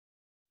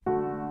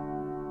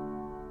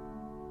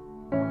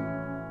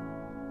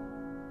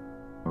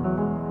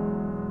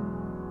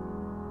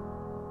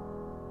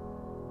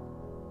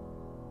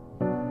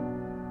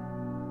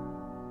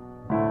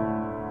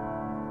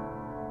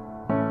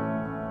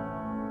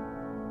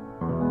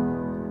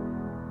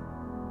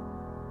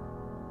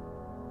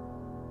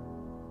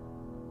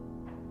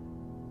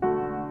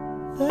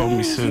told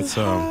me since,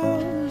 you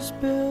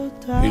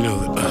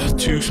know,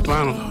 2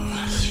 spinal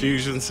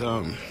fusions,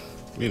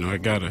 you know, I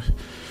gotta,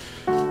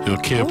 you know,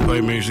 can't play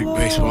Major League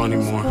Baseball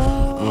anymore.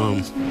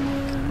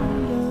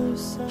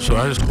 So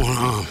I just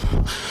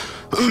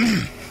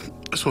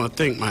want to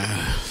thank my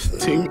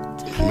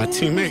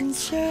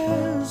teammates, you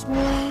know,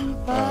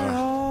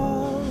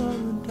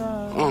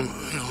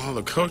 all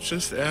the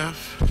coaching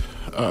staff.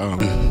 You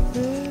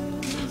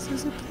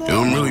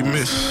know, I'm really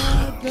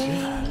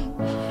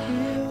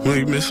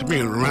miss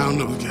being around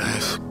those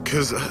guys,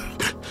 because you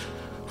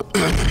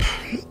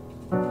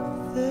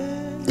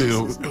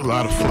know, a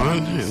lot of fun,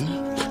 and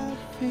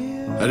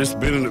I just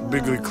been in the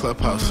big league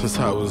clubhouse since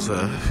I was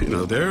you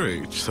know, their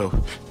age. So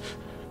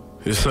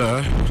it's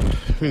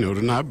you know,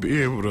 to not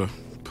be able to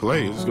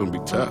play is gonna be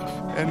tough.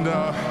 And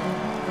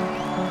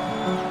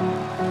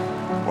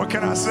what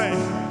can I say?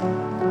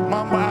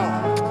 Mamba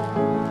out.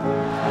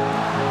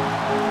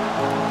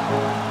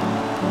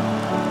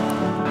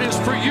 Is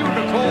for you,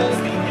 Nicole.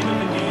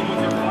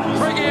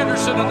 Craig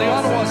Anderson and the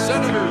Ottawa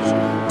Senators,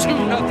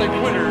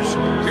 2-0 winners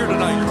here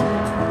tonight.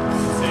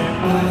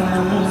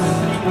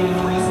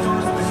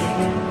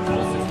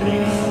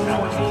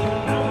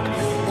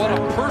 What a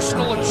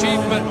personal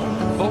achievement,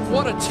 but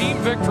what a team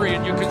victory,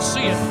 and you can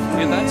see it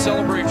in that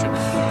celebration.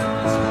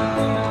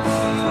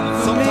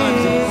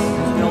 Sometimes,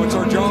 you know, it's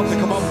our job to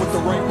come up with the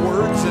right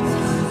words, and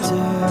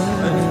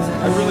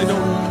I really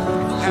don't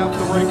have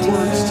the right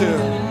words to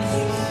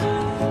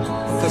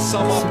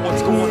sum up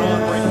what's going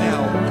on right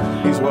now.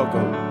 Please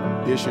welcome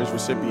this year's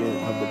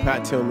recipient of the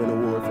Pat Tillman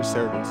Award for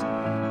Service,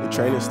 the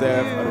training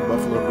staff of the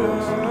Buffalo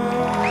Bills.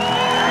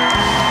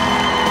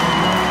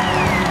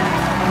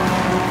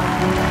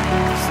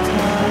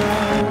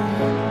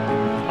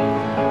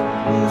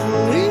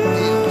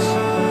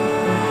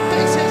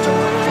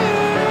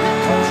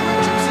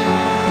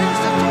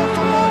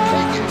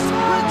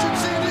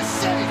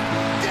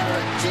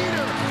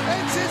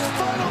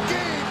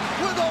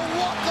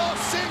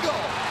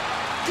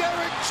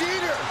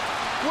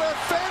 Where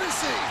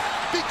fantasy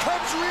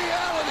becomes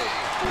reality.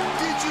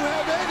 Did you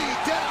have any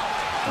doubt?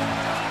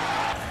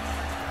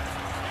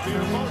 The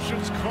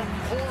emotions come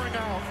pouring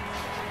out.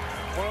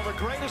 One of the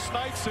greatest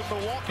nights in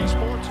Milwaukee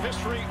sports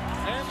history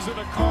ends in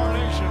a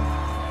coronation.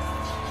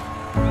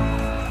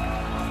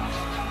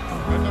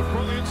 And the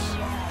brilliance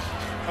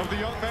of the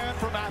young man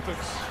from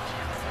Athens.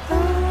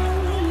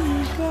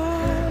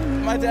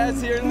 My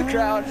dad's here in the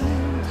crowd.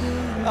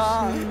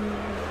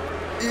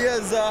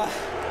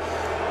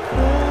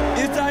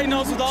 He's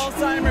diagnosed with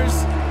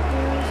Alzheimer's,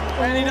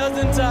 and he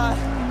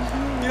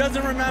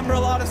doesn't remember a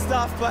lot of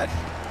stuff, but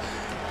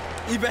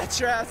you bet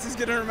your ass he's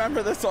gonna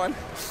remember this one.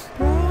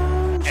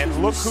 And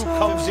look who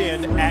comes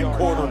in at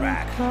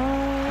quarterback.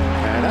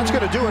 And that's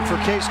gonna do it for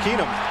Case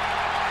Keenum.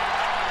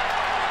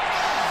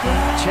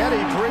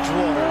 Teddy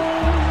Bridgewater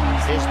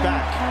is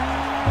back.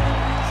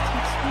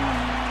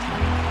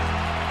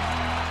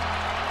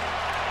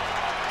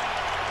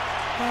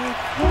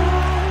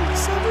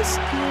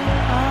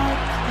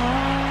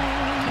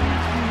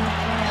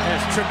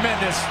 There's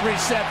tremendous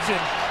reception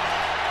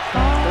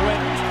for what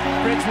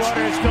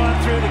Bridgewater has gone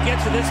through to get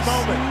to this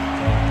moment.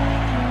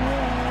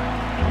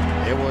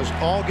 It was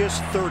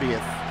August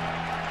 30th,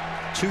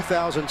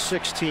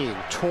 2016.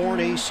 Torn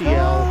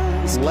ACL,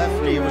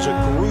 left knee. It was a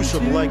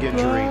gruesome leg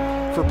injury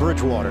for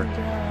Bridgewater.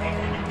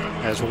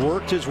 Has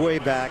worked his way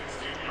back,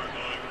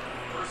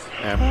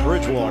 and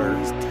Bridgewater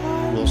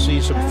will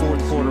see some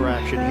fourth quarter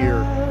action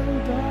here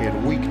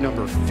in week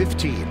number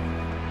 15.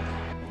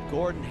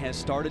 Gordon has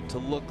started to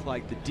look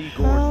like the D.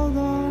 Gordon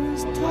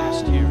of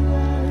last year.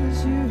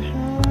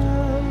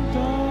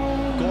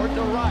 Gordon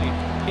to right,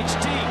 it's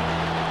deep,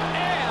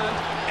 and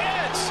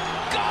it's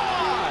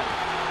gone!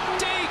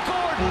 D.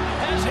 Gordon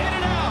has hit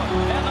it out,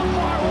 and the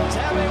Marlins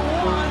have a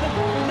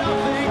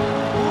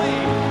 1-0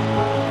 lead.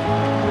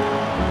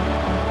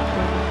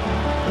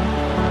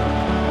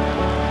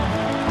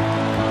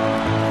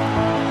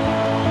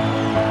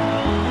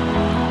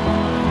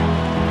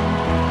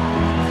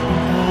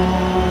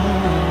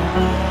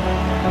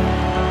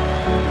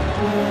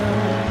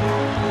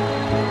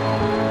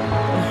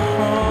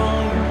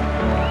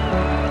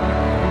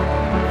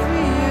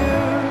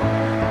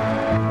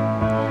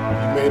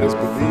 Us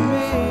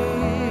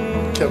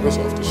believe, kept us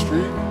off the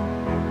street,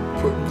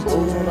 put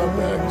clothes on our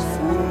backs,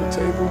 food on the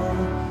table.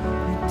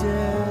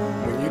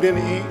 When you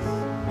didn't eat,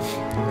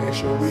 you made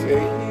sure we ate. You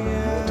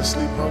went to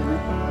sleep hungry.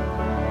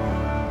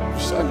 You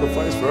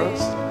sacrificed for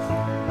us.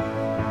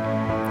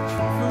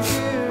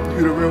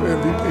 You're the real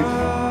MVP.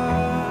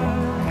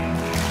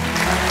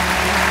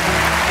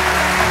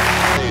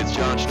 Hey, it's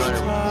John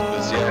Schneider with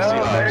the Seattle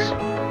Seahawks.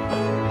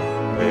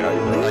 Hey, how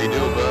you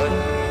doing, bud?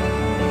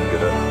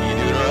 Good. You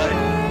doing all right?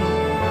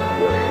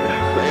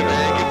 Hey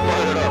man, get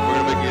fired up. We're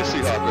gonna make you a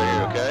Seahawk right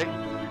here, okay?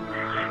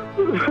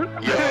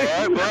 You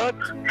alright, bud?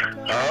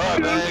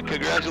 Alright, man.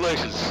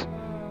 Congratulations.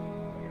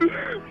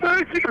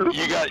 Thank you.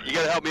 You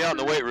gotta help me out in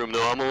the weight room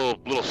though. I'm a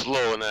little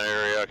slow in that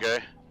area, okay?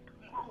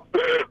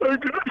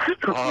 Thank you.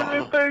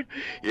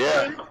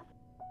 Yeah.